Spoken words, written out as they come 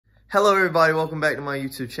Hello everybody, welcome back to my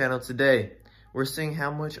YouTube channel. Today, we're seeing how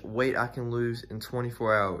much weight I can lose in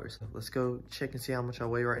 24 hours. Let's go check and see how much I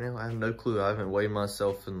weigh right now. I have no clue. I haven't weighed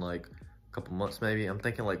myself in like a couple months maybe. I'm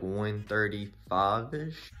thinking like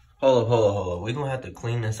 135-ish. Hold up. We're gonna have to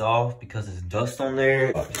clean this off because there's dust on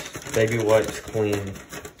there. Baby wipes clean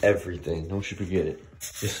everything. Don't you forget it.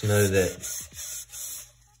 Just know that.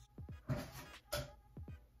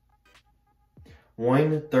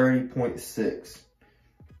 130.6.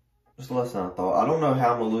 Just less than I thought. I don't know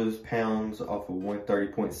how I'm gonna lose pounds off of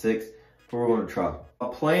 130.6, but we're gonna try. A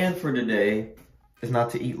plan for today is not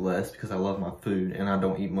to eat less because I love my food and I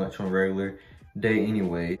don't eat much on a regular day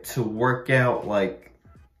anyway. To work out like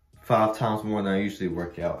 5 times more than I usually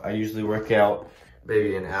work out. I usually work out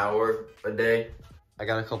maybe an hour a day. I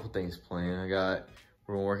got a couple things planned. We're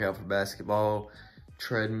gonna work out for basketball,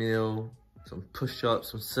 treadmill, some push-ups,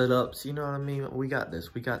 some sit-ups, you know what I mean? We got this.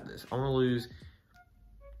 I'm gonna lose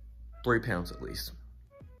 3 pounds at least.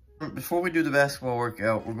 Before we do the basketball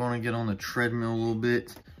workout, we're gonna get on the treadmill a little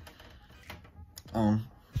bit.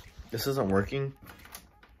 This isn't working.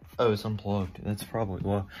 Oh, it's unplugged. That's probably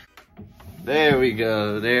why. There we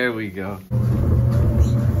go.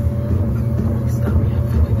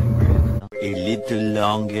 A little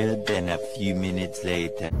longer than a few minutes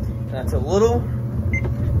later. That's a little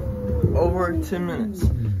over 10 minutes.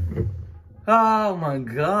 Oh my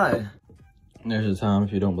God. There's a time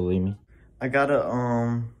if you don't believe me. I gotta,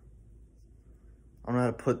 I don't know how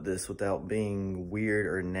to put this without being weird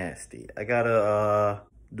or nasty. I gotta,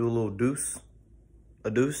 do a little deuce.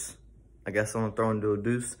 A deuce. I guess I'm gonna throw into a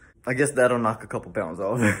deuce. I guess that'll knock a couple pounds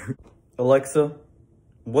off. Alexa,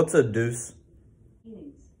 what's a deuce?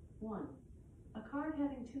 Meanings. 1. A card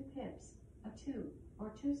having 2 pips, a 2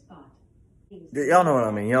 or 2 spot. Y'all know what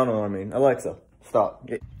I mean. Alexa, stop.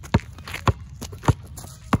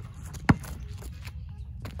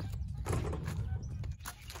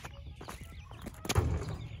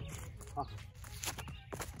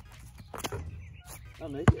 I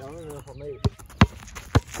make it. I don't know if I made it.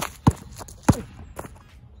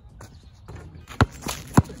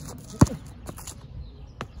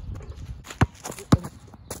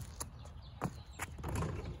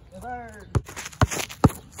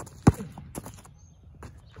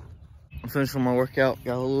 I'm finished with my workout.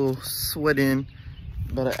 Got a little sweat in.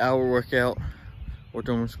 About an hour workout. Worked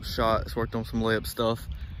on some shots. Worked on some layup stuff.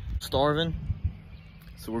 Starving.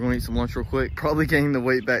 So we're gonna eat some lunch real quick. Probably gain the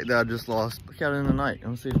weight back that I just lost. Work out in the night. I'm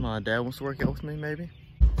gonna see if my dad wants to work out with me, maybe.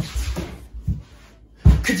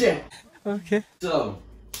 Ka-jam! Okay. So,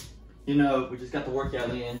 you know, we just got the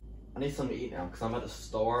workout in. I need something to eat now because I'm about to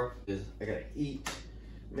starve. I gotta eat.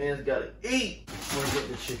 Man's gotta eat. I'm gonna get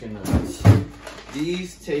the chicken nuggets.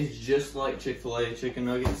 These taste just like Chick-fil-A chicken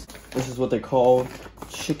nuggets. This is what they call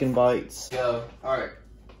chicken bites. Go. Alright.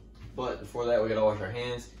 But before that, we gotta wash our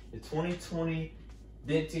hands. In 2020,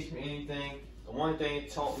 didn't teach me anything. The one thing it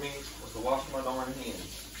taught me was to wash my darn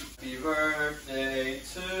hands. Happy birthday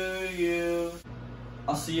to you.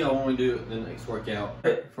 I'll see y'all when we do the next workout.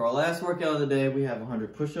 For our last workout of the day, we have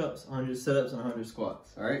 100 push-ups, 100 sit-ups, and 100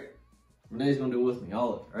 squats. All right? Renee's gonna do it with me,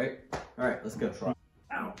 all of it, right? All right, let's go.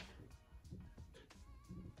 Ow.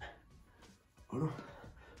 Hold on.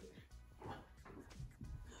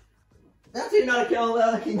 That's it, not a count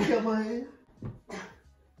that I can kill my hand.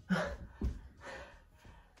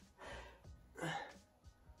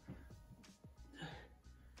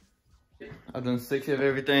 I've done 60 of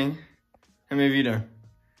everything. How many have you done?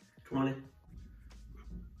 20.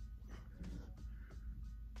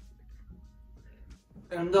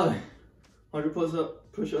 And I'm done. 100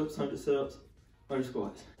 push-ups, 100 sit-ups, 100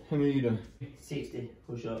 squats. How many have you done? 60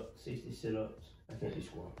 push-ups, 60 sit-ups. I can't do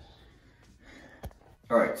squats.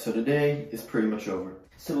 Alright, so today is pretty much over.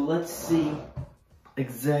 So let's see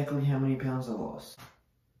exactly how many pounds I lost.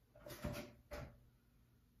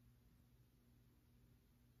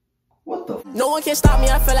 What the f? No one can stop me,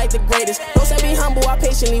 I feel like the greatest. Don't say be humble, I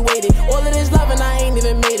patiently waited. All of this love and I ain't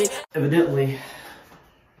even made it. Evidently,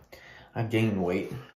 I gained weight.